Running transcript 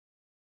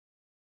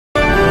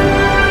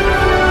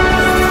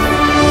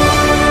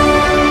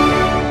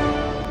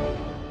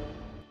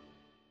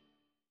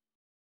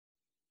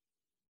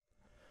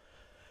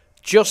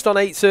Just on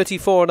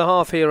 8:34 and a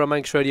half here on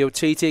Manx Radio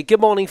TT. Good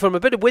morning from a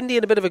bit of windy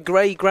and a bit of a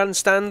grey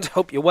grandstand.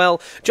 Hope you're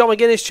well. John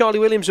McGuinness, Charlie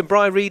Williams and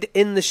Brian Reid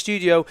in the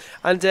studio.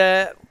 And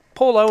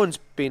Paul Owen's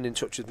been in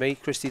touch with me,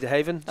 Christy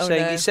DeHaven,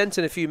 saying he sent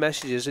in a few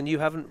messages and you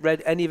haven't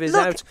read any of his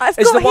out. I've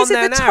is got the one his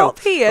there at the now? top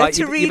here right,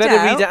 to read you better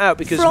out read it out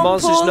because from Moz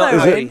is Paul not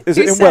Owen, ready. Is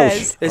it in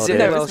Welsh? Is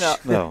it in Welsh?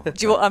 No. Do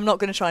you want, I'm not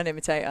going to try and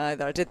imitate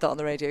either. I did that on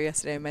the radio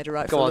yesterday and made a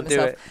right Go fool on, of do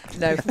myself.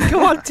 No.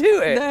 Go on,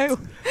 do it. No.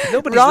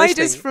 Nobody's Riders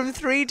listening. from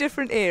 3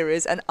 different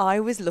eras, and I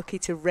was lucky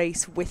to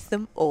race with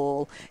them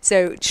all.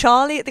 So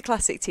Charlie at the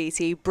Classic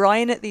TT,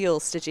 Brian at the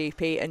Ulster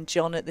GP, and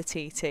John at the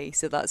TT.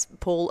 So that's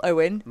Paul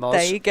Owen. Moz.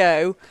 There you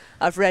go.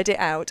 I've read it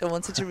out. I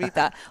wanted to read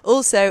that.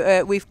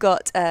 Also, we've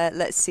got,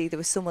 let's see, there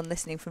was someone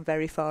listening from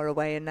very far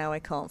away, and now I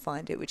can't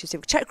find it, which is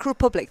Czech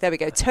Republic. There we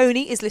go.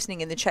 Tony is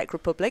listening in the Czech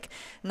Republic.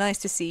 Nice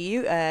to see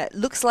you.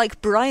 Looks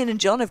like Brian and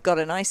John have got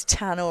a nice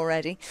tan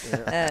already.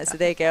 Yeah. So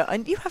there you go.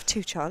 And you have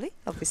too, Charlie,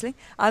 obviously.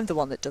 I'm the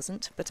one that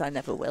doesn't, but I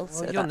never will. Well,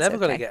 so you're never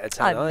going to get a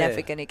tan, I'm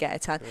never going to get a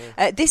tan.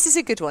 This is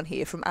a good one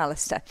here from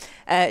Alistair.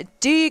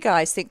 Do you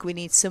guys think we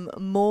need some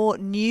more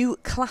new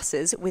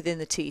classes within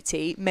the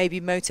TT? Maybe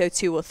Moto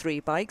 2 or 3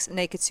 bikes,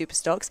 naked super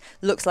stocks.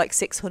 Looks like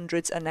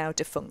 600s are now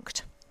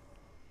defunct.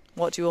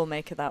 What do you all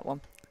make of that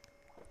one?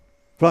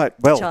 Right,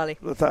 well, Charlie.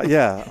 what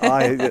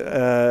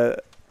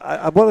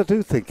I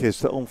do think is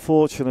that,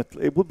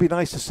 unfortunately, it would be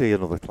nice to see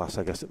another class,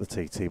 I guess, at the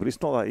TT, but it's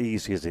not that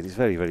easy, is it? It's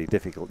very, very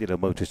difficult. You know,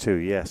 Moto 2,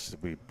 yes, to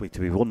be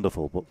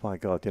wonderful, but my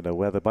God, you know,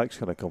 where the bike's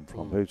going to come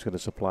from, who's going to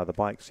supply the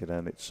bikes, you know,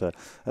 and it's at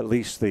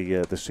least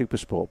the super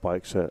sport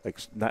bikes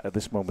at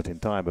this moment in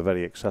time are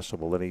very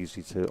accessible and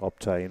easy to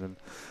obtain, and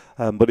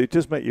but it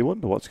does make you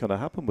wonder what's going to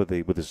happen with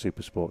the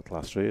super sport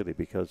class, really,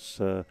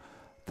 because as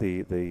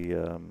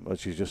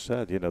you just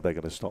said, you know, they're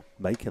going to stop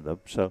making them.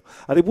 So,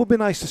 and it would be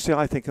nice to see,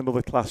 I think,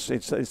 another class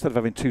instead of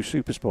having 2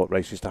 super sport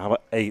races, to have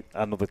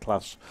another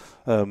class.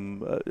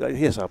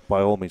 Yes,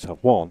 by all means have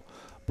one,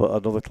 but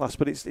another class.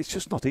 But it's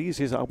just not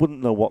easy, is it? I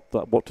wouldn't know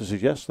what to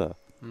suggest there.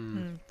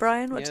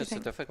 Brian, what do you it's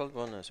think? a difficult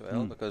one as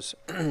well because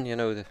you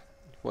know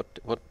what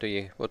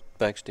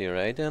bikes do you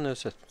ride in?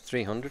 Is a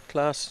 300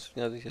 class?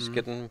 You know, it's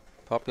getting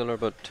popular,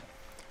 but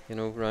you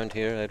know, around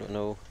here, I don't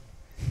know.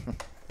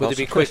 Would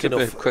they be quick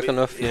enough? Quick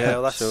enough, yeah.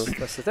 That's so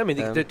the thing. I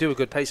mean, they do a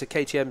good pace.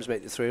 KTM's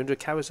make the 300.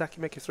 Kawasaki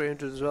make a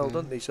 300 as well,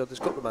 don't they? So there's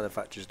a couple of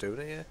manufacturers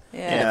doing it,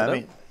 Yeah, I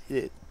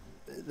mean,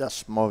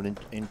 that's more of an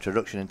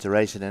introduction into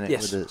racing, isn't it?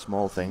 Yes. With the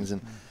small things.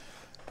 And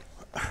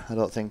I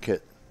don't think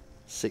at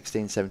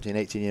 16, 17,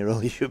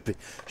 18-year-old you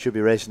should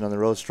be racing on the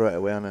road straight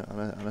away on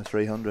a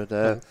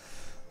 300.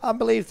 I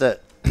believe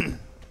that I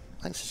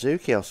think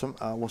Suzuki or some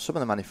of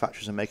the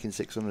manufacturers are making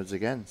 600s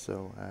again,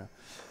 so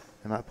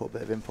they might put a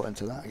bit of input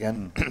into that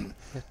again.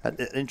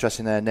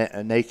 Interesting,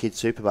 a naked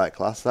superbike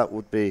class, that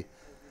would be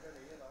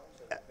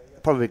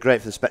probably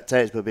great for the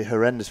spectators, but it would be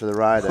horrendous for the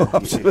rider.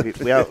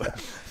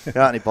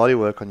 Without any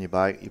bodywork on your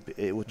bike,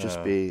 it would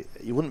just be,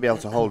 you wouldn't be able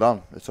to hold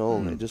on at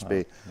all. It'd just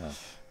be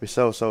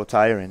so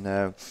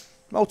tiring.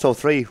 Moto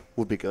 3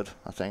 would be good,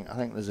 I think. I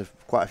think there's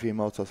quite a few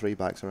Moto 3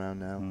 bikes around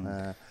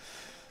now.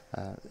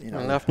 You know,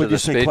 and after the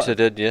speeds I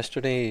did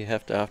yesterday, you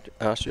have to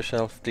ask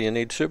yourself, do you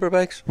need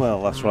superbikes?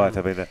 Well, that's right.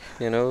 I mean,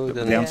 you know,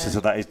 the answer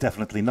to that is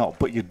definitely not.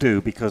 But you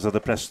do, because of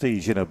the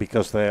prestige, you know,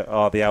 because they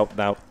are the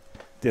out-and-out,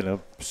 you know,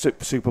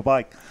 super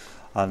bike.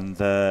 And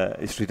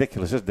it's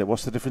ridiculous, isn't it?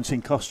 What's the difference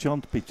in cost,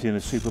 John, between a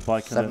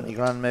superbike 70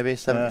 grand, maybe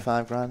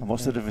 75 grand. And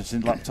what's the difference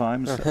in lap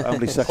times? How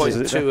many seconds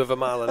is it? 0.2 of a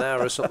mile an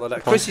hour or something like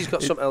that. Chrissy's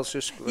got something else.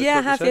 Yeah,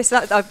 I have. Yes,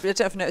 I've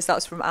definitely noticed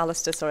that's from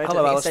Alistair. Sorry,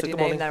 Hello, I don't Alistair, think I said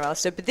your good name there,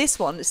 Alistair. But this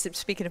one,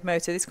 speaking of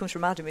motor, this comes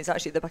from Adam. He's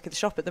actually at the back of the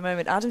shop at the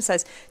moment. Adam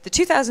says the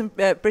 2000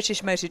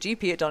 British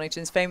MotoGP at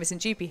Donington is famous in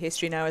GP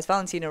history now as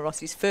Valentino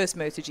Rossi's first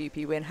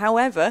MotoGP win.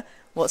 However,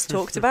 what's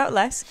talked about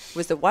less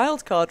was the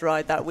wildcard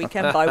ride that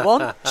weekend by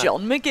one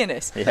John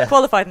McGuinness. Yeah.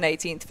 Qualified in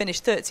 18th,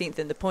 finished 13th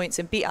in the points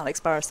and beat Alex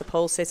Barros, the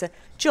pole sitter.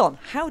 John,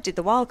 how did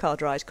the wildcard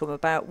ride come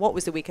about? What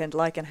was the weekend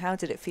like and how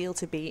did it feel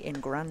to be in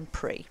Grand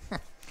Prix?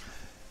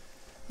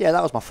 Yeah,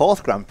 that was my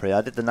 4th Grand Prix.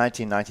 I did the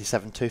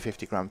 1997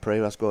 250 Grand Prix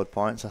where I scored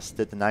points. I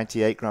did the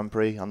 98 Grand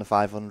Prix on the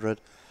 500.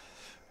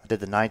 I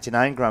did the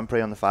 99 Grand Prix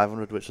on the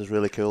 500, which was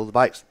really cool. The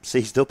bike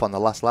seized up on the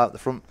last lap. The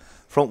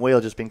front wheel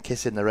just been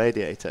kissing the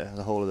radiator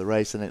the whole of the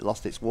race, and it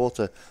lost its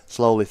water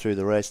slowly through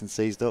the race and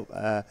seized up.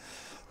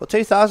 But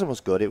 2000 was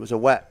good. It was a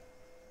wet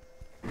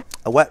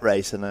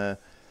race and a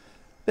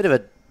bit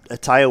of a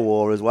tyre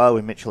war as well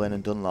with Michelin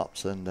and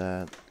Dunlops. And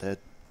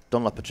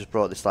Dunlop had just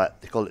brought this, like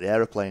they call it the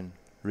aeroplane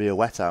rear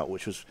wet out,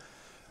 which was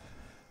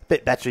a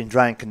bit better in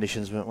drying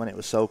conditions, but when it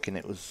was soaking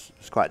it was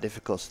quite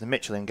difficult. So the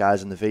Michelin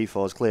guys and the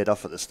V4s cleared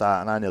off at the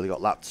start, and I nearly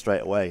got lapped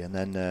straight away. And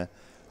then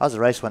as the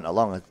race went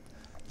along, they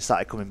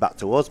started coming back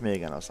towards me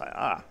again. I was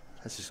like,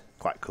 this is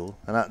quite cool.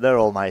 And they're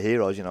all my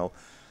heroes, you know,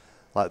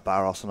 like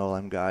Barros and all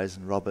them guys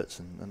and Roberts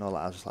and all that.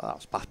 I was like, I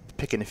was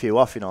picking a few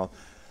off, you know,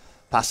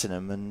 passing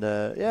them. And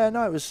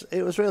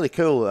it was really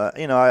cool.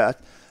 You know,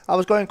 I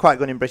was going quite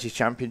good in British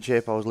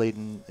Championship. I was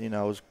leading, you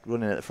know, I was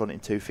running at the front in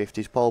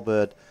 250s. Paul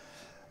Bird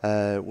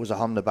was a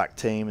Honda back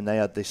team, and they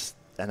had this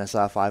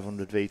NSR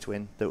 500 V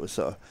twin that was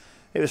sort of.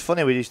 It was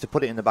funny. We used to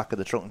put it in the back of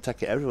the truck and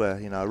take it everywhere.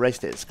 You know, I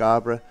raced it at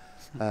Scarborough,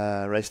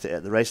 raced it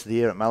at the race of the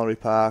year at Mallory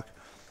Park.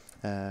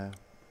 Them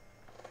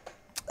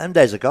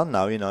days are gone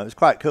now. You know, it was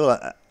quite cool.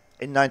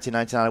 In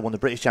 1999, I won the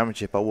British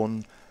Championship. I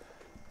won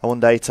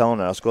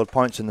Daytona. I scored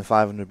points in the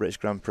 500 British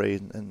Grand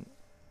Prix, and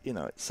you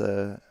know, it's.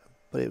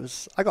 But it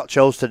was. I got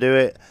chose to do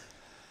it.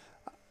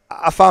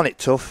 I found it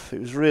tough.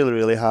 It was really,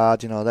 really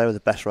hard. You know, they were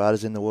the best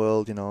riders in the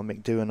world. You know,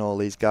 McDoo and all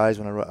these guys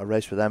when I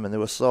raced with them, and they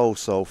were so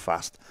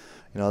fast.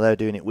 You know, they were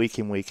doing it week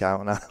in, week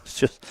out, and I was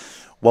just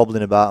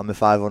wobbling about on my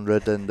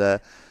 500 and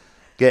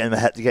getting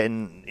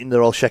in.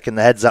 They're all shaking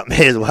their heads at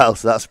me as well,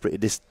 so that's pretty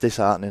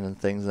disheartening and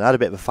things. And I had a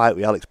bit of a fight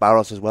with Alex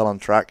Barros as well on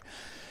track.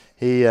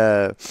 He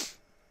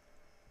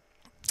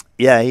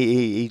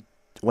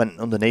went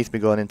underneath me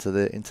going into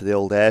the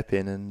old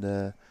hairpin,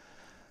 and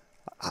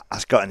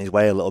I got in his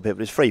way a little bit,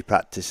 but it's free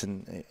practice,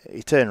 and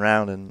he turned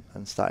around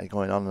and started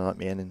going on and let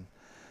me in, and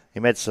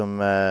he made some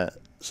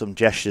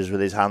gestures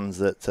with his hands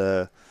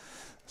that.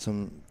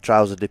 Some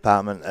trouser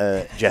department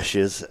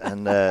gestures,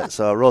 and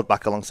so I rode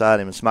back alongside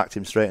him and smacked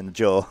him straight in the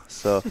jaw.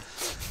 So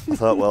I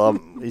thought, well,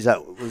 there's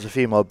a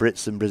few more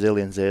Brits and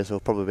Brazilians here, so I'll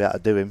probably be able to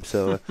do him.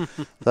 So I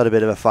had a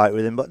bit of a fight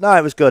with him, but no,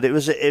 it was good. It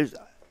was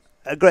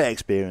a great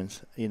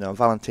experience. You know,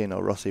 Valentino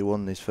Rossi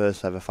won his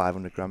first ever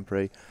 500 Grand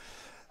Prix.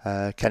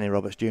 Kenny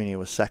Roberts Jr.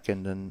 was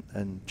second,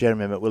 and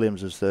Jeremy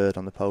McWilliams was third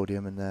on the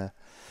podium. And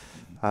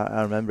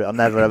I remember it. I'll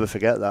never ever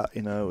forget that.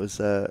 You know, it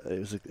was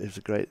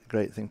a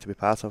great thing to be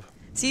part of.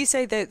 So you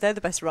say they're the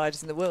best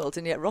riders in the world,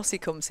 and yet Rossi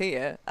comes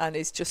here and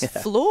is just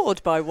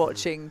floored by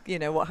watching, you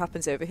know, what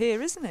happens over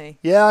here, isn't he?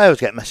 Yeah, I always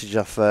get messages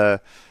off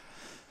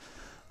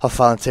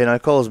Valentino. He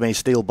calls me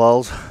steel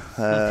balls.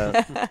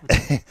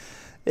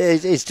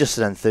 He's just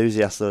an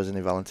enthusiast, though, isn't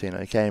he,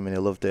 Valentino? He came and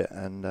he loved it,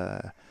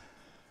 and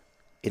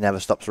he never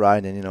stops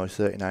riding. You know, he's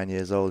 39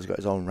 years old. He's got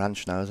his own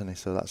ranch now, isn't he?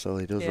 So that's all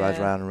he does, rides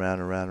round and round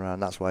and round and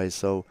round. That's why he's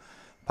so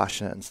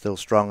passionate and still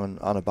strong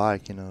on a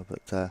bike, you know.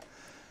 But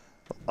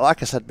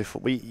like I said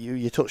before,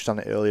 you touched on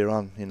it earlier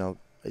on. You know,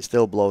 it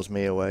still blows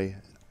me away.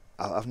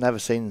 I've never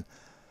seen.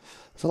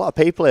 There's a lot of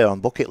people here on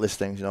bucket list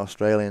things. You know,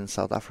 Australians,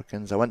 South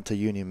Africans. I went to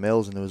Union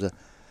Mills and there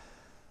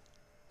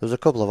was a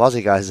couple of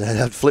Aussie guys there. They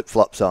had flip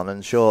flops on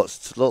and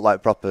shorts. Looked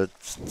like proper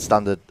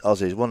standard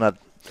Aussies. One had.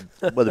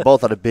 Well, they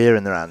both had a beer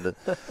in their hand. And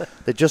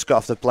they just got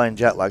off the plane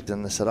jet lagged,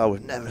 and they said, "Oh,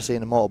 we've never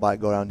seen a motorbike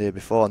go around here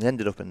before." And they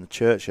ended up in the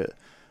church at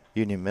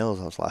Union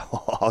Mills. I was like,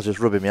 I was just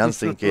rubbing my hands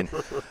thinking,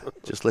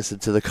 just listen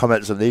to the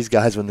comments of these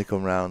guys when they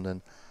come round.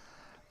 And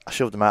I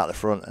shoved them out the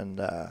front, and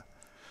I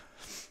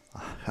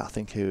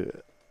think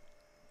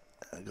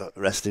God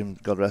rest him,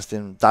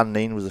 Dan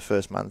Neen was the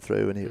first man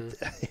through, and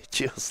he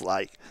just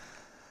like,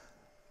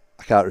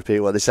 I can't repeat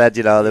what they said,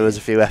 you know, there was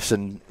a few F's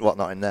and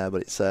whatnot in there,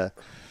 but it's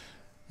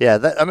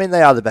yeah, I mean,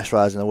 they are the best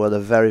riders in the world. They're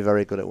very,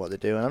 very good at what they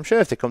do. And I'm sure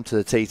if they come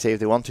to the TT, if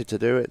they wanted to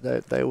do it,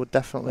 they would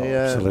definitely...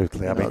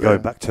 absolutely. I mean,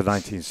 going back to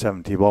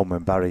 1971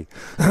 when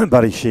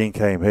Barry Sheen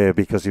came here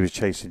because he was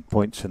chasing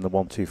points in the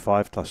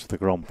 125 class of the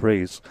Grand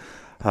Prix.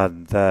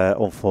 And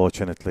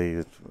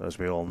unfortunately, as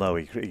we all know,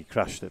 he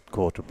crashed at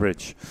Quarter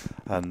Bridge.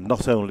 And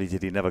not only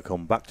did he never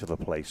come back to the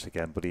place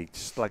again, but he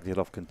slagged it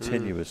off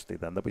continuously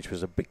then, which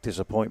was a big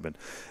disappointment.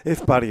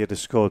 If Barry had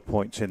scored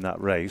points in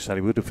that race, and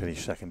he would have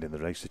finished second in the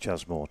race to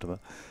Chas Mortimer,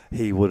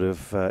 he'd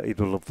have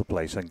loved the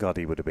place, and God,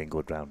 he would have been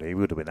good round here. He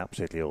would have been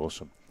absolutely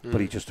awesome. But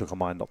he just took a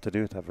mind not to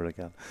do it ever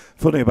again.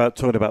 Talking about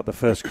the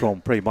first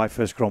Grand Prix, my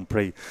first Grand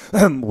Prix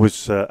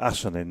was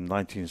Assen in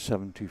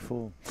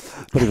 1974.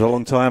 But it was a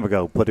long time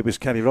ago. But it was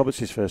Kenny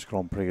Roberts' first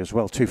Grand Prix as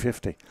well,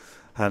 250.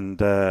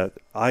 And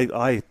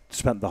I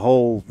spent the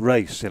whole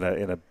race in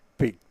a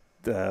big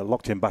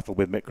locked-in battle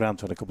with Mick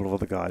Grant and a couple of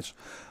other guys.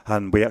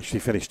 And we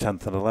actually finished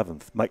 10th and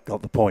 11th. Mick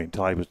got the point.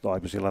 I was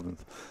 11th.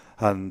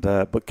 And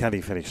but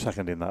Kenny finished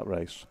second in that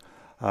race.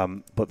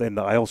 But then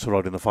I also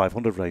rode in the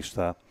 500 race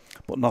there,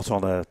 but not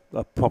on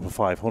a proper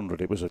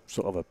 500. It was a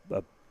sort of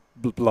a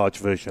large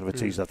version of a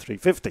TZ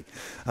 350,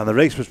 and the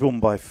race was won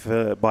by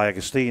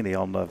Agostini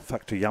on the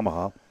factory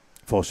Yamaha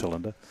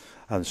 4-cylinder,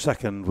 and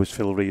second was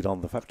Phil Reed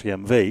on the factory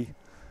MV.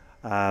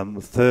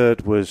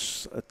 Third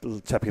was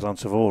Tepi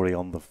Lansavori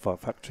on the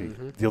factory,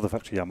 the other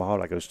factory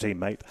Yamaha, Ago's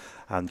teammate,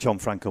 and John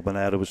Franco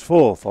Bonera was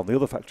fourth on the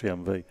other factory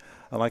MV,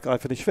 and I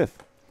finished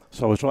fifth.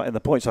 So I was right in the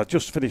points. I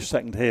just finished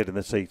second here in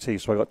the CT,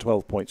 so I got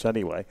 12 points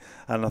anyway.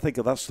 And I think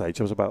at that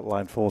stage I was about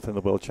line fourth in the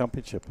World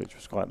Championship, which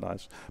was quite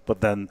nice. But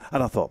then,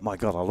 and I thought, my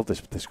God, I love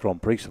this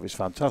Grand Prix stuff. It's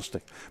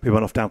fantastic. We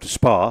went off down to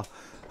Spa,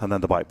 and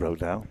then the bike broke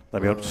down.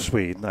 Then we went up to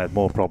Sweden. I had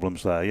more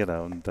problems there, you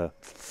know, and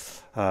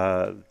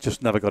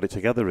just never got it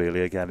together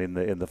really again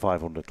in the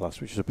 500 class,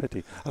 which is a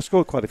pity. I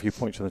scored quite a few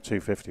points in the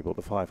 250, but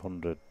the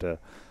 500.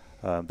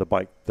 The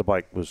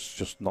bike was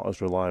just not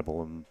as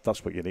reliable, and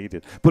that's what you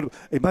needed. But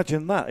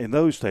imagine that in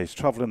those days,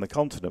 travelling the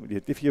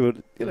continent. If you were,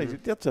 you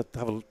had to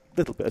have a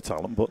little bit of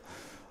talent, but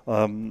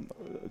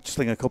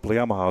sling a couple of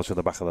Yamahas in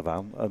the back of the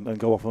van and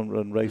go off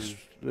and race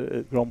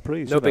Grand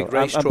Prix. No big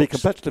race trucks. And be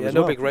competitive as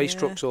no well. big race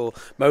trucks or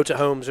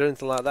motorhomes or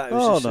anything like that. It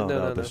was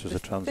No, this was a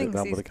transit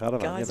van with a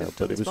caravan,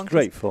 but it was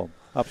great fun.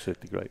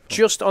 Absolutely great fun.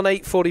 Just on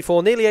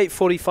 8:44, nearly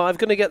 8:45.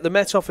 Going to get the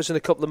Met Office in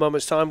a couple of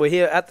moments' time. We're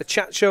here at the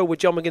Chat Show with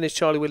John McGuinness,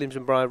 Charlie Williams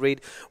and Brian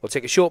Reid. We'll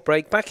take a short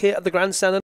break back here at the Grandstand.